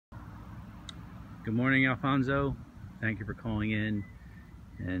Good morning, Alfonso. Thank you for calling in,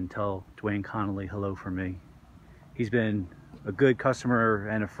 and tell Dwayne Connolly hello for me. He's been a good customer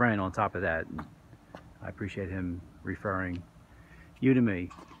and a friend on top of that. I appreciate him referring you to me.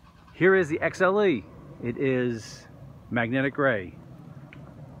 Here is the XLE. It is magnetic gray.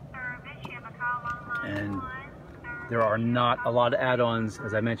 And there are not a lot of add-ons.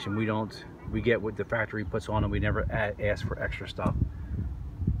 As I mentioned, we get what the factory puts on and we never ask for extra stuff.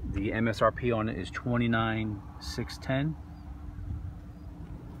 The MSRP on it is $29,610.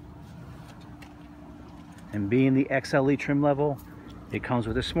 And being the XLE trim level, it comes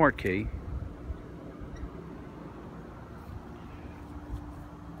with a smart key.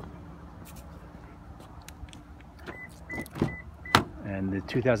 And the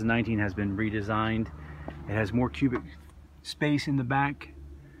 2019 has been redesigned. It has more cubic space in the back.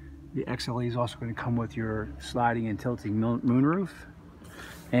 The XLE is also going to come with your sliding and tilting moonroof.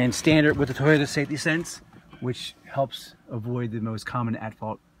 And standard with the Toyota Safety Sense, which helps avoid the most common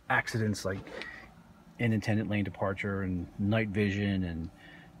at-fault accidents like unintended lane departure and night vision and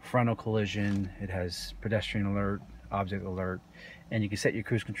frontal collision. It has pedestrian alert, object alert, and you can set your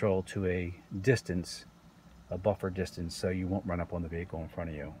cruise control to a distance, a buffer distance, so you won't run up on the vehicle in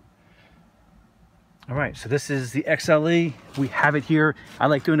front of you. All right, so this is the XLE. We have it here. I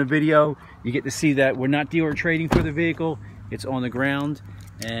like doing a video. You get to see that we're not dealer trading for the vehicle. It's on the ground.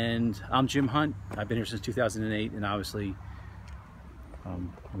 And I'm Jim Hunt. I've been here since 2008, and obviously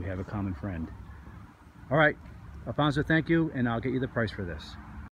we have a common friend. All right, Alfonso, thank you, and I'll get you the price for this.